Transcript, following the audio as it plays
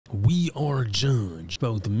we are judged,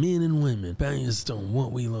 both men and women, based on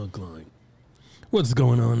what we look like. What's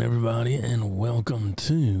going on, everybody, and welcome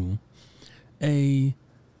to a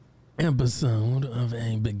episode of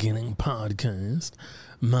a beginning podcast.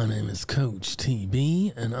 My name is Coach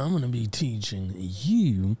TB, and I'm going to be teaching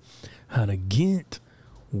you how to get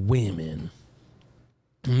women.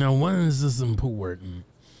 Now, why is this important?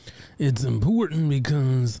 It's important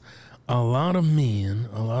because a lot of men,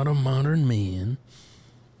 a lot of modern men,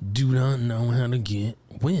 do not know how to get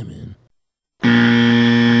women.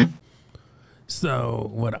 So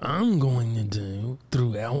what I'm going to do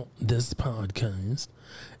throughout this podcast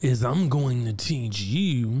is I'm going to teach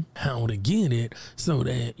you how to get it so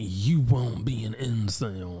that you won't be an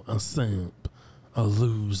incel, a simp, a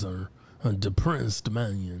loser, a depressed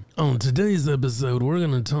man. On today's episode, we're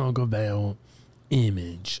going to talk about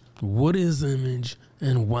image. What is image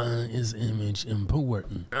and why is image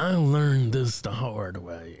important? I learned this the hard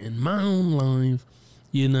way. In my own life,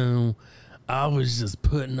 I was just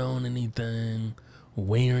putting on anything,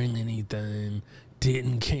 wearing anything,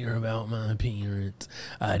 didn't care about my appearance.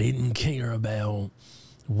 I didn't care about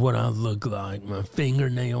what I look like. My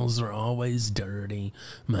fingernails are always dirty.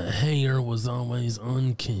 My hair was always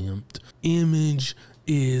unkempt. Image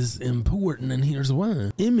is important, and here's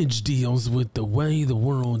why. Image deals with the way the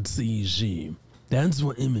world sees you. That's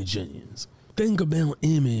what image is. Think about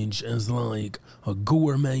image as like a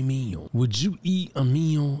gourmet meal. Would you eat a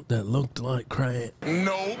meal that looked like crap?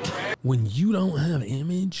 Nope. When you don't have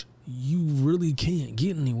image, you really can't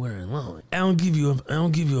get anywhere in life. I'll give you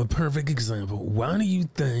a perfect example. Why do you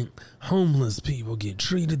think homeless people get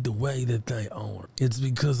treated the way that they are? It's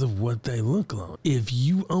because of what they look like. If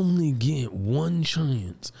you only get one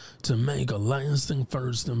chance to make a lasting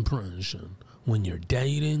first impression, when you're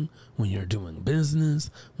dating, when you're doing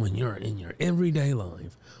business, when you're in your everyday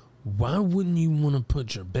life, why wouldn't you want to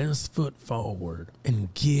put your best foot forward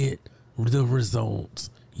and get the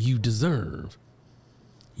results you deserve?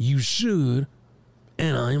 You should,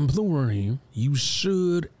 and I implore you, you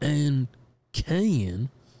should and can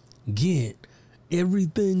get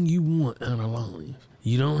everything you want out of life.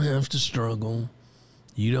 You don't have to struggle.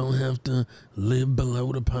 You don't have to live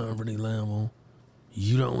below the poverty level.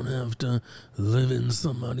 You don't have to live in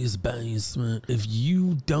somebody's basement. If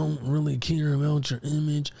you don't really care about your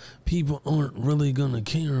image, people aren't really going to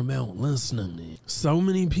care about listening to you. So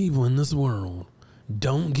many people in this world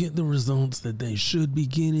don't get the results that they should be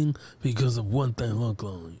getting because of what they look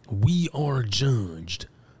like. We are judged,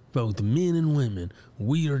 both men and women.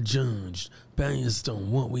 We are judged based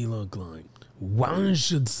on what we look like. Why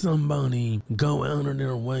should somebody go out of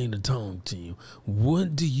their way to talk to you?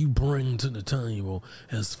 What do you bring to the table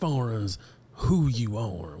as far as who you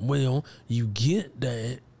are? Well, you get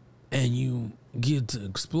that and you get to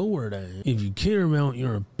explore that. If you care about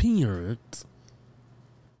your appearance,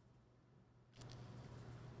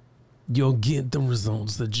 you'll get the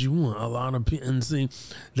results that you want. A lot of people, and see,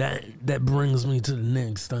 that brings me to the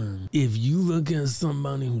next thing. If you look at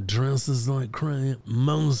somebody who dresses like crap,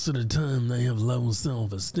 most of the time they have low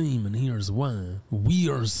self-esteem, and here's why. We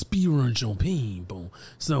are spiritual people,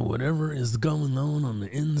 so whatever is going on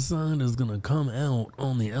the inside is going to come out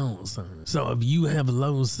on the outside. So if you have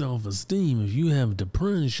low self-esteem, if you have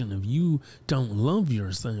depression, if you don't love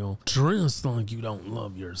yourself, dress like you don't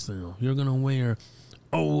love yourself. You're going to wear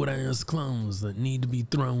old ass clothes that need to be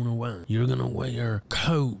thrown away. You're gonna wear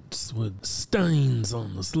coats with stains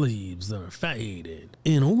on the sleeves that are faded.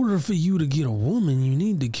 In order for you to get a woman, you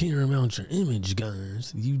need to care about your image,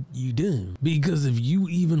 guys. You do. Because if you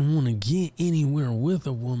even want to get anywhere with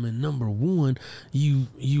a woman, number one,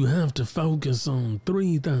 you have to focus on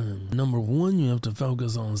three things. Number one, you have to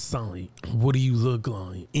focus on sight. What do you look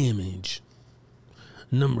like? Image.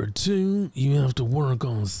 Number two, you have to work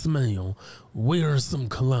on smell. Wear some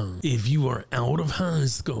cologne. If you are out of high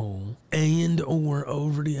school and or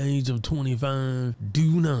over the age of 25,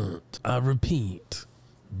 do not, I repeat,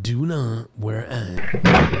 do not wear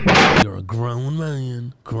Axe. You're a grown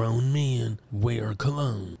man, grown men wear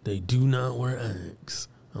cologne. They do not wear Axe.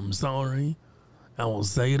 I'm sorry. I will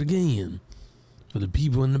say it again for the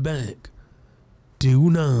people in the back. Do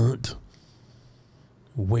not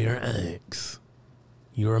wear Axe.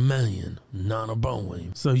 You're a man, not a boy.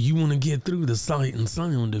 So you want to get through the sight and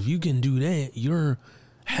sound. If you can do that, you're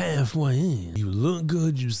halfway in. You look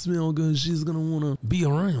good, you smell good, she's going to want to be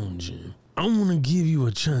around you. I want to give you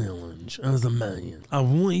a challenge as a man. I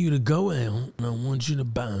want you to go out and I want you to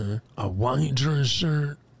buy a white dress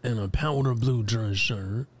shirt and a powder blue dress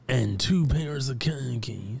shirt and 2 pairs of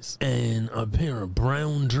khakis and a pair of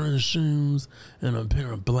brown dress shoes and a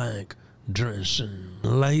pair of black dress shoes.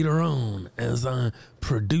 Later on, as I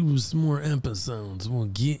produce more episodes. We'll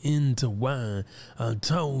get into why I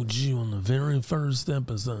told you on the very first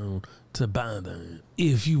episode to buy that.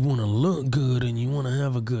 If you want to look good and you want to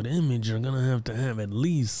have a good image, you're going to have at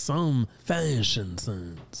least some fashion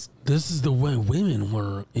sense. This is the way women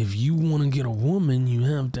work. If you want to get a woman, you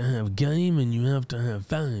have to have game and you have to have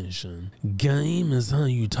fashion. Game is how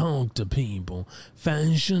you talk to people.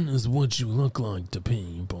 Fashion is what you look like to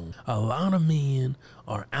people. A lot of men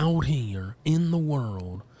are out here in the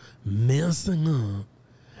world messing up,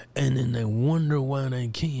 and then they wonder why they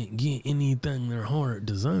can't get anything their heart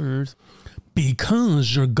deserves,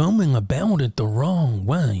 because you're going about it the wrong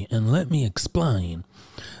way. And let me explain.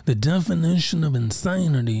 The definition of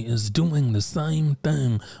insanity is doing the same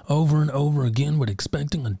thing over and over again but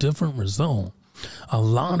expecting a different result. A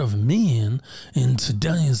lot of men in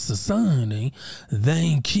today's society,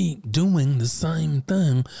 they keep doing the same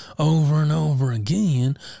thing over and over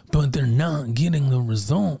again, but they're not getting the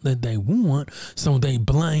result that they want, so they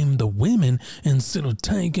blame the women instead of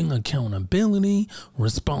taking accountability,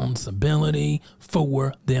 responsibility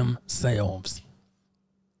for themselves.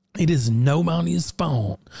 It is nobody's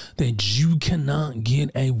fault that you cannot get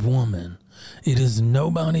a woman. It is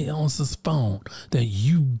nobody else's fault that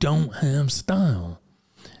you don't have style.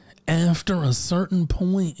 After a certain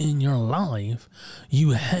point in your life,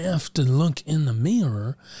 you have to look in the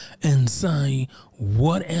mirror and say,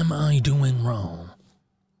 what am I doing wrong?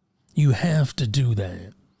 You have to do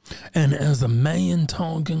that. And as a man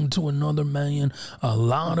talking to another man, a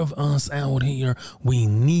lot of us out here, we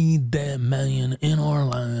need that man in our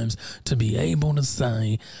lives to be able to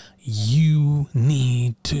say, you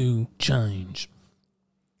need to change.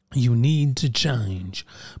 You need to change,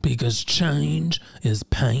 because change is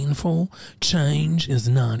painful. Change is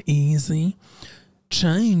not easy.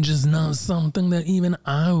 Change is not something that even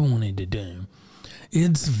I wanted to do.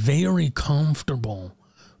 It's very comfortable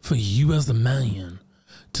for you as a man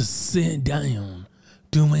to sit down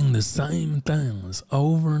doing the same things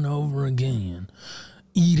over and over again,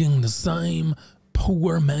 eating the same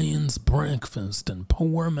poor man's breakfast and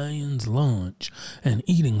poor man's lunch, and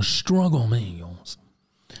eating struggle meals,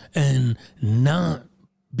 and not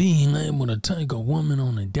being able to take a woman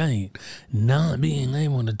on a date, not being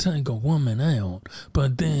able to take a woman out.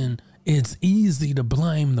 But then it's easy to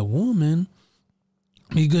blame the woman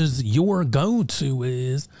because your go-to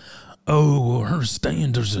is, oh, her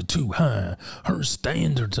standards are too high. Her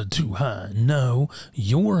standards are too high. No,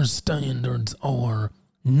 your standards are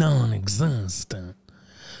non-existent.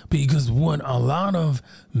 Because what a lot of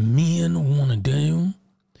men want to do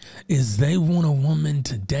is they want a woman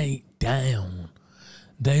to date down.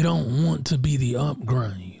 They don't want to be the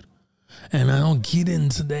upgrade. And I'll get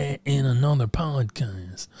into that in another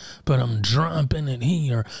podcast, but I'm dropping it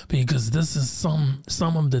here because this is some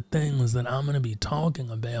of the things that I'm going to be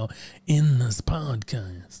talking about in this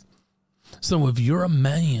podcast. So if you're a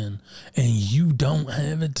man and you don't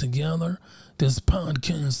have it together, this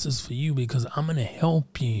podcast is for you, because I'm going to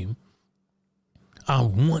help you. I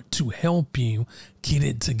want to help you get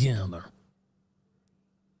it together.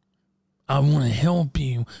 I want to help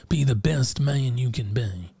you be the best man you can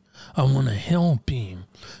be. I want to help you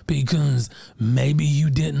because maybe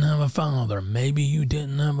you didn't have a father. Maybe you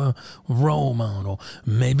didn't have a role model.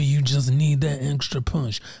 Maybe you just need that extra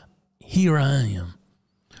push. Here I am.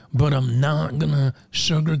 But I'm not going to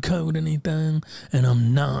sugarcoat anything, and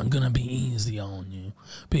I'm not going to be easy on you,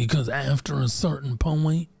 because after a certain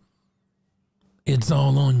point, it's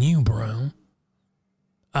all on you, bro.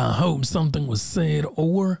 I hope something was said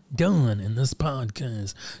or done in this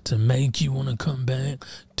podcast to make you want to come back.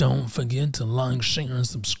 Don't forget to like, share, and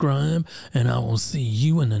subscribe, and I will see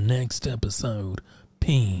you in the next episode.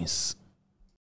 Peace.